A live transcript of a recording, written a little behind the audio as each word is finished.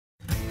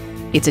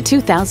It's a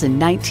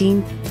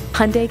 2019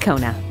 Hyundai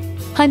Kona.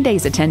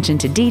 Hyundai's attention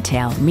to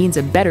detail means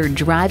a better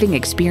driving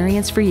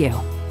experience for you.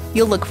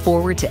 You'll look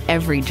forward to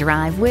every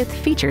drive with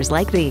features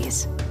like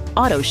these: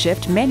 auto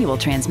shift manual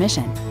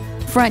transmission,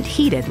 front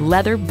heated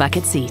leather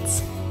bucket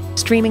seats,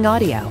 streaming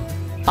audio,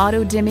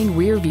 auto dimming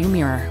rear view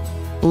mirror,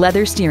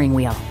 leather steering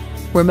wheel,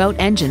 remote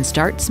engine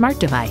start smart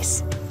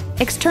device,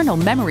 external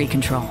memory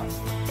control,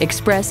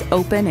 express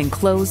open and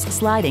close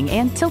sliding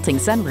and tilting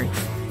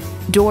sunroof,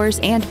 doors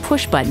and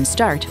push button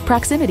start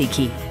proximity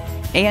key,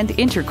 and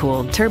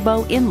intercooled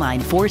turbo inline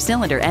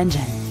 4-cylinder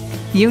engine.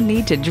 You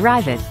need to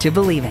drive it to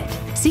believe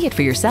it. See it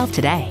for yourself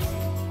today.